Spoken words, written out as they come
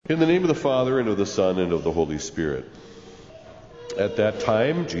In the name of the Father, and of the Son, and of the Holy Spirit. At that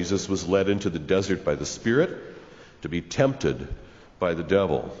time, Jesus was led into the desert by the Spirit to be tempted by the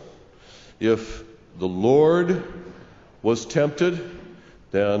devil. If the Lord was tempted,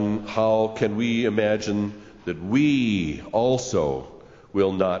 then how can we imagine that we also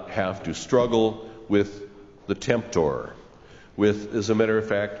will not have to struggle with the tempter? With, as a matter of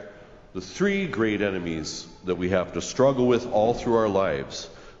fact, the three great enemies that we have to struggle with all through our lives: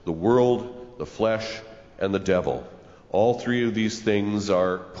 the world, the flesh, and the devil. All three of these things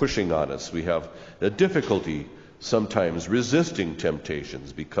are pushing on us. We have a difficulty sometimes resisting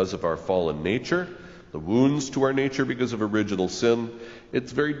temptations because of our fallen nature, the wounds to our nature because of original sin.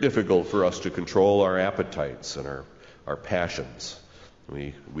 It's very difficult for us to control our appetites and our passions.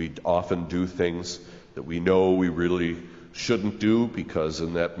 We often do things that we know we really shouldn't do because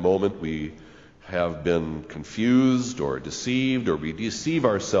in that moment we have been confused or deceived, or we deceive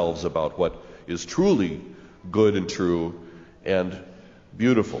ourselves about what is truly good and true and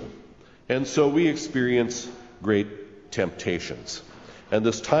beautiful. And so we experience great temptations. And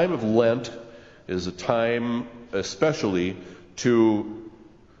this time of Lent is a time especially to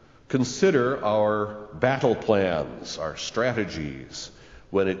consider our battle plans, our strategies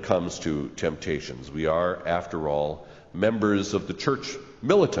when it comes to temptations. We are, after all, members of the church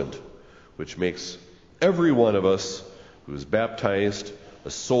militant, which makes every one of us who is baptized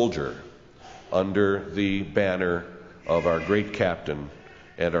a soldier under the banner of our great captain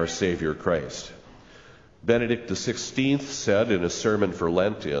and our Savior Christ. Benedict XVI said in a sermon for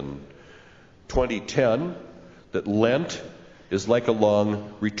Lent in 2010 that Lent is like a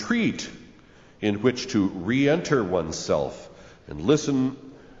long retreat in which to re-enter oneself and listen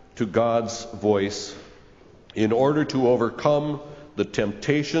to God's voice in order to overcome the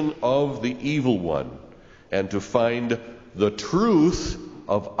temptation of the evil one and to find the truth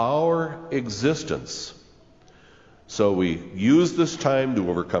of our existence. So we use this time to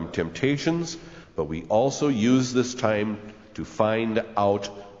overcome temptations, but we also use this time to find out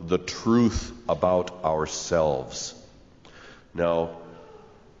the truth about ourselves. Now,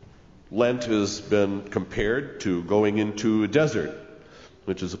 Lent has been compared to going into a desert,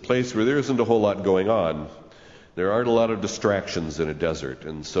 which is a place where there isn't a whole lot going on. There aren't a lot of distractions in a desert,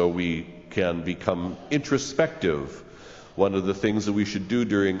 and so we can become introspective. One of the things that we should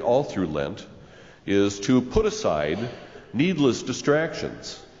do all through Lent is to put aside needless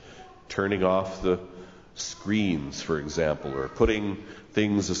distractions, turning off the screens, for example, or putting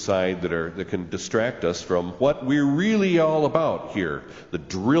things aside that can distract us from what we're really all about here, the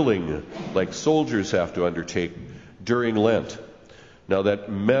drilling like soldiers have to undertake during Lent. Now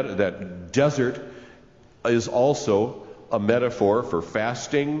that desert is also a metaphor for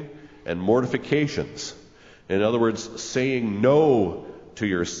fasting and mortifications. In other words, saying no to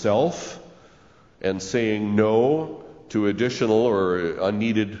yourself and saying no to additional or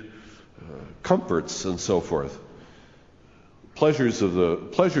unneeded comforts and so forth. Pleasures of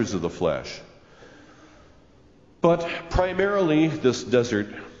the flesh. But primarily this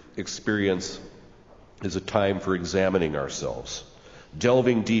desert experience is a time for examining ourselves,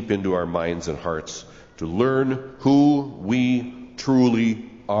 delving deep into our minds and hearts to learn who we truly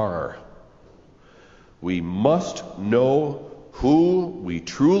are. We must know who we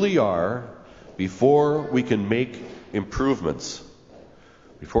truly are before we can make improvements,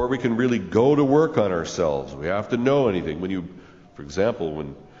 before we can really go to work on ourselves. We have to know anything. For example,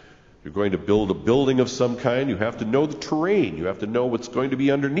 when you're going to build a building of some kind, you have to know the terrain. You have to know what's going to be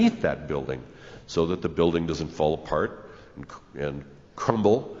underneath that building so that the building doesn't fall apart and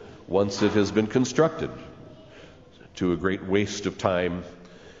crumble once it has been constructed to a great waste of time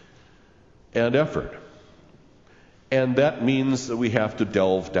and effort. And that means that we have to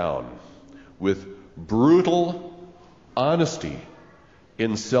delve down with brutal honesty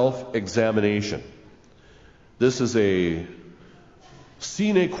in self-examination. This is a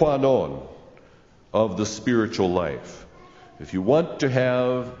sine qua non of the spiritual life. If you want to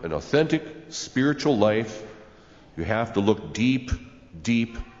have an authentic spiritual life, you have to look deep,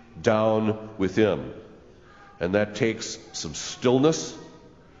 deep down within. And that takes some stillness,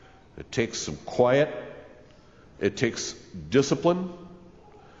 it takes some quiet, it takes discipline,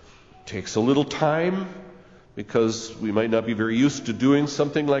 it takes a little time, because we might not be very used to doing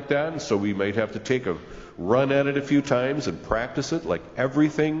something like that, and so we might have to take a run at it a few times and practice it. Like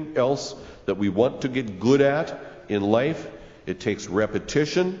everything else that we want to get good at in life, it takes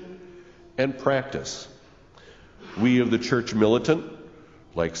repetition and practice. We of the church militant,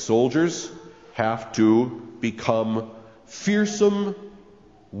 like soldiers, have to become fearsome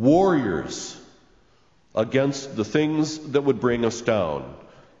warriors against the things that would bring us down,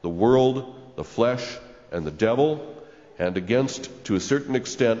 the world, the flesh, and the devil, and against, to a certain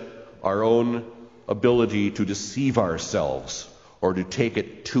extent, our own ability to deceive ourselves or to take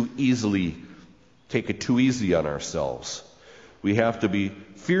it too easy on ourselves. We have to be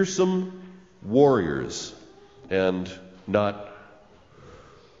fearsome warriors and not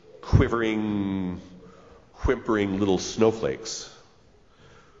whimpering little snowflakes.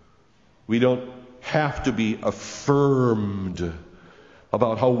 We don't have to be affirmed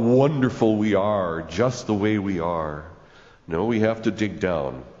about how wonderful we are just the way we are. No, we have to dig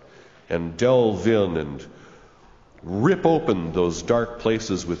down and delve in and rip open those dark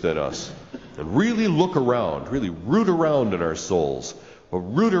places within us and really look around, really root around in our souls, or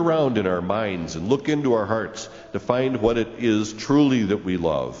root around in our minds and look into our hearts to find what it is truly that we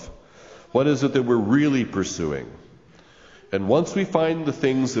love. What is it that we're really pursuing? And once we find the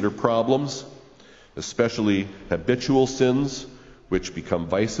things that are problems, especially habitual sins, which become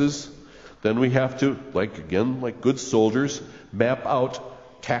vices, then we have to, like good soldiers, map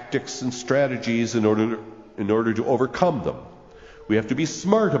out tactics and strategies in order to overcome them. We have to be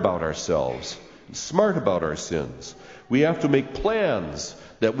smart about ourselves, smart about our sins. We have to make plans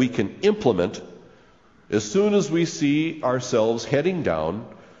that we can implement as soon as we see ourselves heading down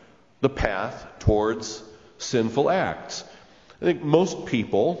the path towards sinful acts. I think most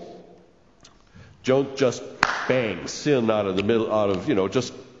people don't just bang sin out of the middle,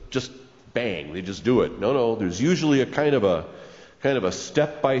 just bang, they just do it. No, there's usually a kind of a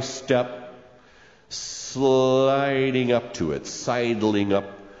step-by-step sliding up to it, sidling up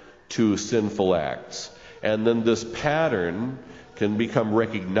to sinful acts. And then this pattern can become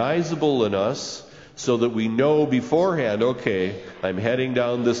recognizable in us so that we know beforehand, okay, I'm heading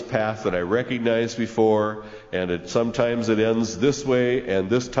down this path that I recognized before, and sometimes it ends this way, and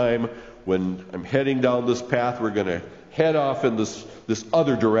this time when I'm heading down this path, we're going to head off in this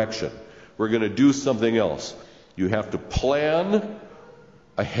other direction. We're going to do something else. You have to plan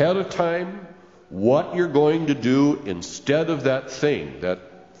ahead of time what you're going to do instead of that thing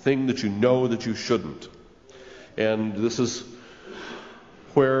that you know that you shouldn't. And this is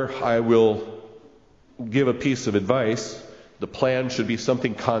where I will give a piece of advice. The plan should be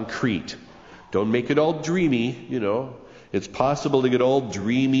something concrete. Don't make it all dreamy, It's possible to get all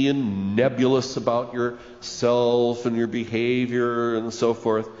dreamy and nebulous about yourself and your behavior and so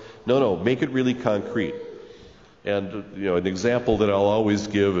forth. No, make it really concrete. And, an example that I'll always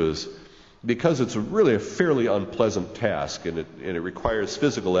give is, because it's really a fairly unpleasant task and it requires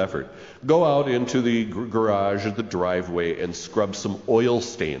physical effort, go out into the garage or the driveway and scrub some oil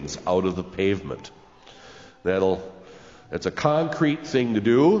stains out of the pavement. It's a concrete thing to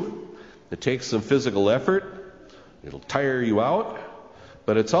do. It takes some physical effort. It'll tire you out,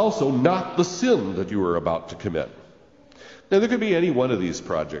 but it's also not the sin that you are about to commit. Now, there could be any one of these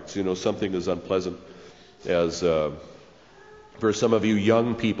projects, something as unpleasant as, for some of you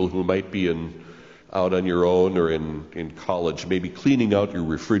young people who might be out on your own or in college, maybe cleaning out your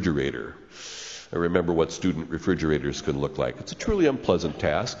refrigerator. I remember what student refrigerators can look like. It's a truly unpleasant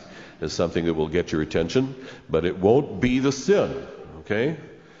task. It's something that will get your attention, but it won't be the sin, okay?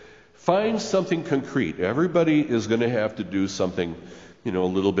 Find something concrete. Everybody is going to have to do something, a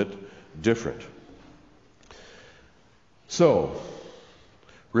little bit different. So,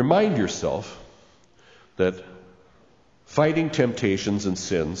 remind yourself that fighting temptations and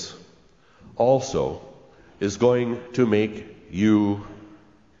sins also is going to make you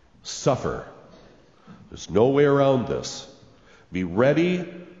suffer. There's no way around this. Be ready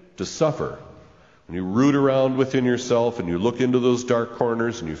to suffer. When you root around within yourself and you look into those dark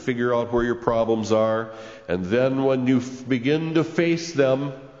corners and you figure out where your problems are, and then when you begin to face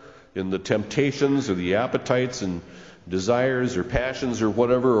them in the temptations or the appetites and desires or passions or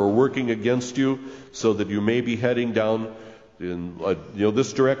whatever are working against you so that you may be heading down in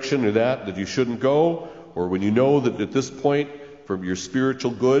this direction or that you shouldn't go, or when you know that at this point for your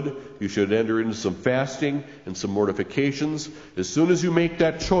spiritual good you should enter into some fasting and some mortifications, as soon as you make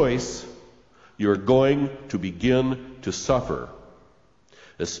that choice, you're going to begin to suffer,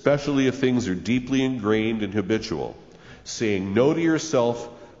 especially if things are deeply ingrained and habitual. Saying no to yourself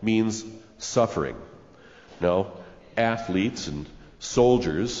means suffering. Now, athletes and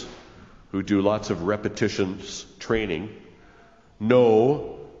soldiers who do lots of repetitions training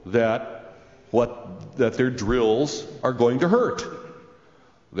know that their drills are going to hurt.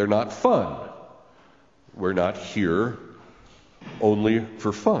 They're not fun. We're not here only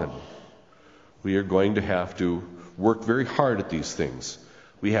for fun. We are going to have to work very hard at these things.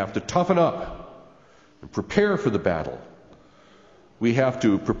 We have to toughen up and prepare for the battle. We have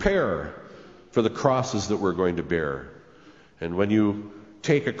to prepare for the crosses that we're going to bear. And when you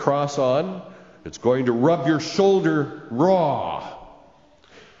take a cross on, it's going to rub your shoulder raw.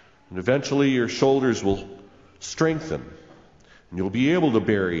 And eventually your shoulders will strengthen. And you'll be able to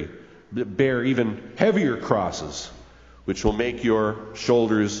bear even heavier crosses, which will make your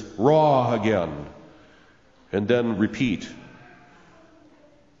shoulders raw again. And then repeat.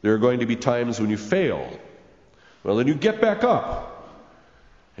 There are going to be times when you fail. Well, then you get back up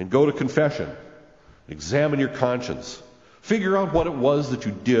and go to confession. Examine your conscience. Figure out what it was that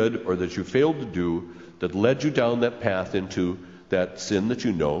you did or that you failed to do that led you down that path into that sin that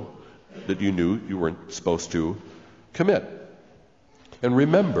you knew you weren't supposed to commit. And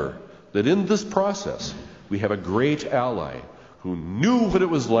remember that in this process, we have a great ally who knew what it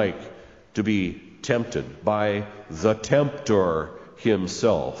was like to be tempted by the tempter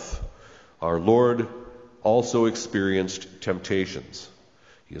himself. Our Lord also experienced temptations.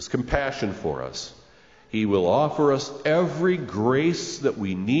 He has compassion for us. He will offer us every grace that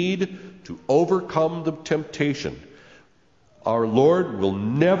we need to overcome the temptation. Our Lord will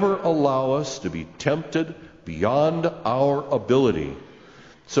never allow us to be tempted beyond our ability.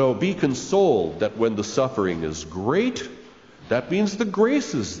 So be consoled that when the suffering is great, that means the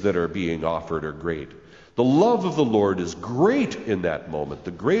graces that are being offered are great. The love of the Lord is great in that moment.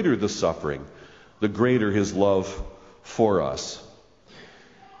 The greater the suffering, the greater his love for us.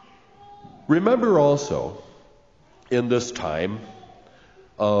 Remember also, in this time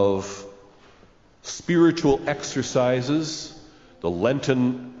of spiritual exercises, the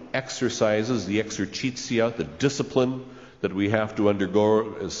Lenten exercises, the exercitia, the discipline that we have to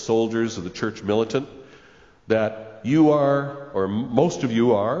undergo as soldiers of the church militant, that you are, or most of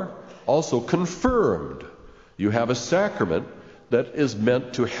you are, also confirmed. You have a sacrament that is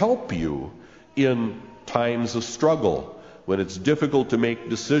meant to help you in times of struggle, when it's difficult to make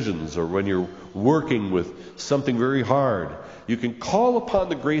decisions or when you're working with something very hard. You can call upon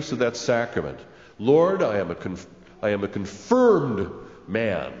the grace of that sacrament. Lord, I am a confirmed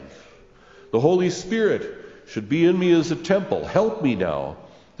man. The Holy Spirit should be in me as a temple. Help me now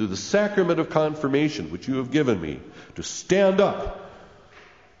through the sacrament of confirmation which you have given me to stand up,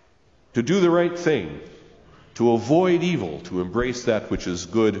 to do the right thing, to avoid evil, to embrace that which is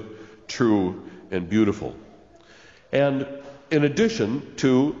good, true, and beautiful. And in addition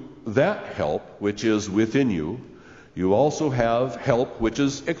to that help which is within you, you also have help which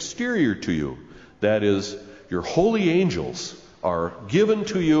is exterior to you. That is, your holy angels are given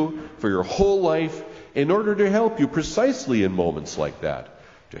to you for your whole life in order to help you precisely in moments like that.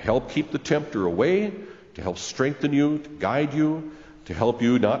 To help keep the tempter away, to help strengthen you, to guide you, to help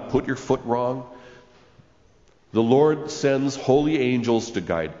you not put your foot wrong. The Lord sends holy angels to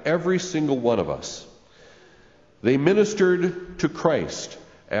guide every single one of us. They ministered to Christ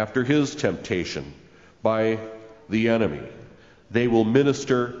after his temptation by the enemy. They will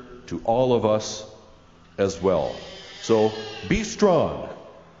minister to all of us as well. So be strong,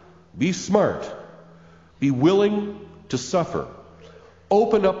 be smart, be willing to suffer.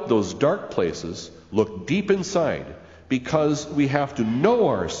 Open up those dark places, look deep inside, because we have to know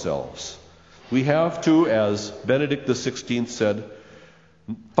ourselves. We have to, as Benedict XVI said,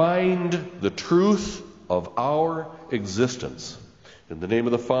 find the truth of our existence. In the name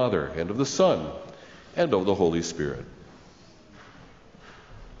of the Father, and of the Son, and of the Holy Spirit.